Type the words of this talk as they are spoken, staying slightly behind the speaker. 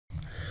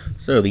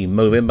So the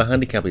Movember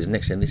Handicap is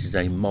next, and this is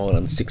a mile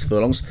and 6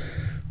 furlongs,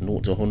 0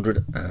 to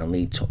 100, and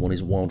the top one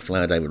is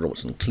Wildflower, David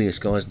Robertson, Clear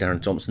Skies,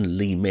 Darren Thompson,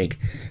 Lee Meg,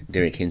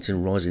 Derek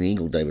Hinton, Rising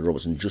Eagle, David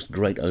Robertson, Just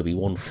Great,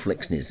 Obi-Wan,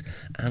 Flexniz,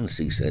 and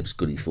Seascape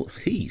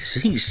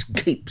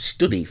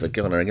Study for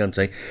Carlo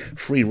Aragante,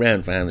 Free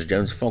Round for Hans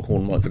Jones,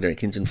 Foghorn Mike for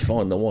Derek Hinton,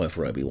 Find the Wire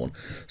for Obi-Wan,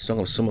 Song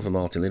of Summer for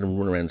Martin Liddon,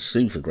 Run Around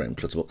Sue for Graham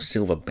Clutterbuck,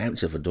 Silver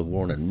Bouncer for Doug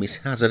Warren, and Miss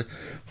Hazard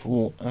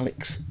for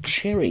Alex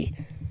Cherry.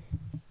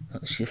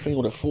 That's your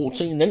field at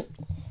 14 then.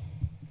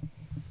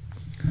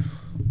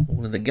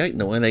 All in the gate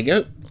and away they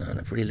go. And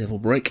a pretty level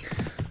break.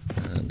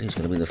 And who's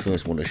going to be the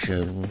first one to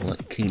show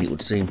like keen it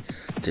would seem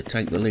to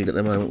take the lead at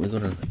the moment. We've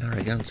got an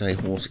Aragante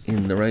horse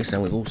in the race,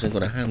 and we've also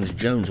got a Hans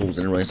Jones horse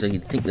in the race, so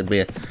you'd think there'd be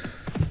a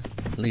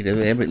leader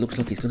there, but it looks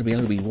like it's going to be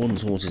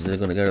Obi-Wan's horses that are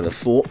going to go to the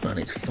fore, and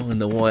it's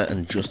Find the Wire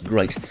and Just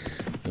Great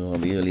who are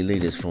the early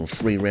leaders from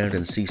Free Round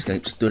and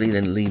Seascape Study.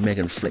 Then Lee Meg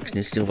and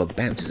Flexniz, Silver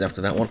Bounces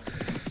after that one,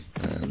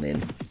 and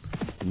then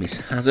Miss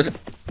Hazard,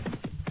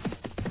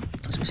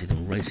 as we see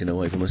them racing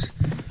away from us.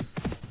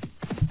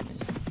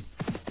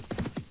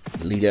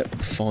 Leader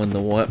Find the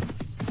Wire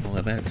by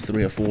about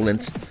 3 or 4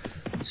 lengths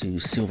to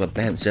Silver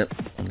Bouncer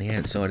on the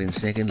outside in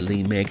second.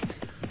 Lee Meg,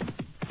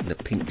 the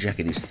pink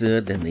jacket, is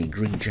third. Then the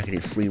green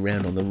jacketed Free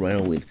Round on the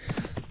rail with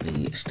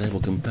the stable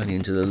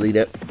companion to the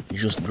leader,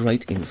 Just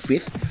Great, in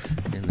fifth.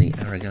 Then the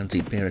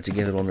Aragante pair are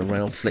together on the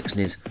rail,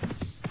 Flexniz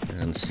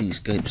and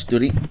Seascape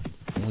Study.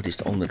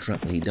 Widest on the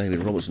track, the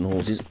David Robertson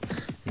horses.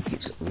 I think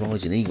it's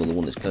Rising Eagle, the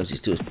one that's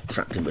closest to us,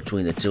 trapped in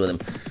between the two of them.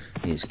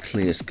 Is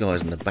Clear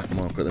Skies, and the back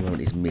marker at the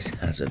moment is Miss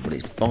Hazard, but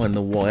it's Find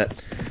the Wire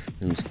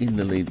who's in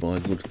the lead by a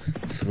good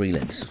 3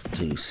 lengths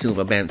to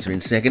Silver Bouncer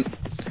in second.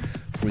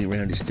 Free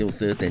Round is still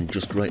third, then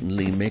Just Great and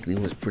Lee Meg. The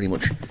others pretty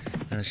much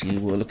as you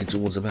were looking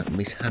towards the back.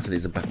 Miss Hazard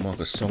is the back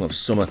marker. Song of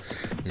Summer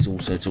is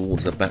also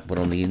towards the back but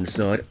on the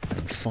inside,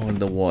 and Find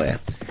the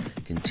Wire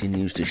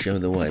continues to show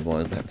the way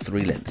by about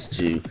 3 lengths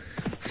to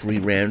Free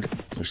Round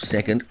who's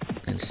second,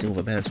 and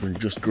Silver Bouncer and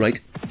Just Great.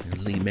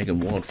 And Lee Meg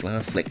and Wildflower.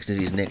 Flexniz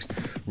is next.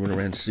 Run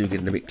Around Sue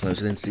getting a bit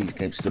closer. Then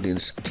Seascape Study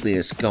and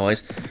Clear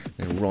Skies.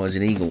 And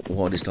Rising Eagle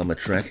widest on the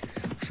track.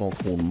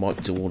 Foghorn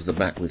Mike towards the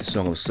back with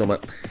Song of Summer.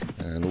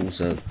 And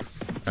also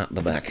at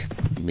the back,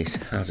 Miss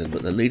Hazard.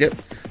 But the leader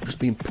just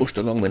being pushed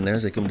along then now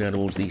as they come down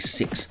towards the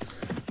 6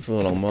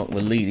 furlong mark.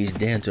 The lead is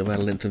down to about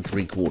a length and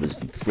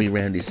 3/4. Free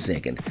Round is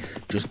second.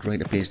 Just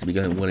Great appears to be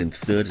going well in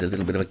third. There's a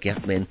little bit of a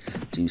gap then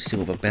to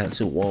Silver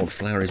Bouncer.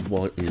 Wildflower is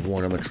wide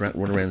on the track.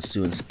 Run Around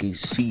Sue and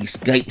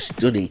Seascape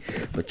Study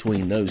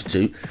between those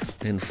two.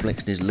 Then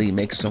Flexniz, Lee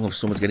Meg. Song of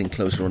Summer's getting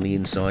closer on the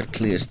inside.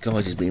 Clear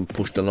Skies is being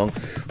pushed along.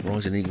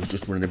 Rising Eagle's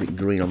just running a bit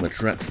green on the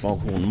track.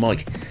 Foghorn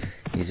Mike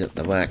is at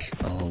the back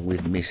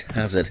with Miss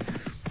Hazard.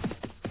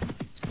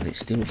 But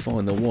it's still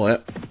Find the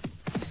Wire.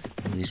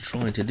 And he's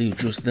trying to do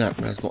just that,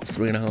 but has got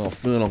 3.5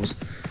 furlongs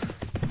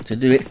to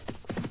do it.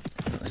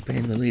 He's been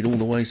in the lead all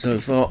the way so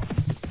far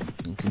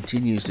and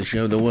continues to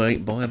show the way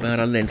by about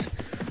a length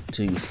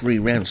to Free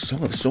Round.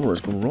 Song of Summer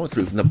has come right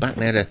through from the back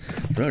now to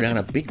throw down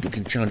a big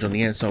looking challenge on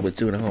the outside with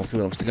 2.5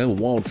 furlongs to go.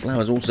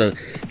 Wildflower's also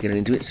getting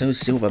into it, so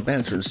Silver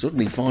Bouncer, and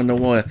suddenly Find the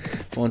Wire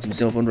finds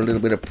himself under a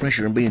little bit of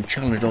pressure and being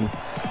challenged on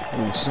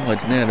all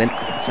sides now. Then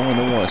Find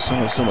the Wire,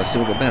 Song of Summer,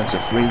 Silver Bouncer,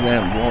 Free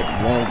Round,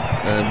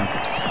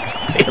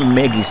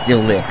 Meg is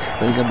still there,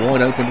 but he's a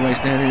wide open race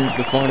now into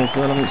the final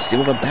furlong. It's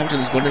Silver Bouncer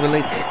that's got into the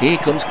lead. Here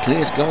comes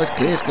Clear Skies,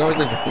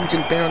 the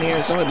Hinton pair on the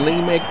outside,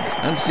 Lee Meg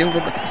and Silver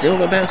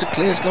Bouncer.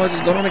 Clear Skies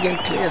has gone on again.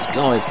 Clear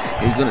Skies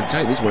is going to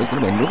take this one. It's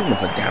going to be another one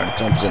for Darren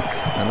Thompson,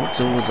 and up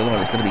towards the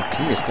line it's going to be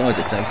Clear Skies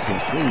that takes from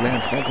Free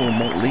Round, Foghorn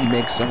Mike, Lee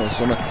Meg, Song of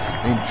Summer,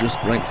 then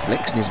Just Great.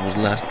 Flexniz was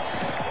last,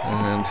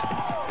 and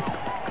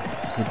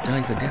good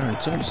day for Darren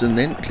Thompson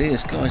then. Clear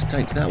Skies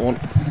takes that one.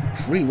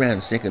 Free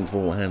Round second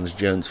for Hans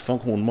Jones.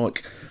 Foghorn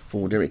Mike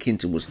for Derek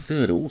Hinton was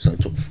third, also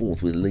took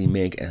fourth with Lee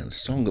Meg, and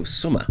Song of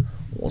Summer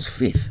was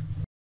fifth.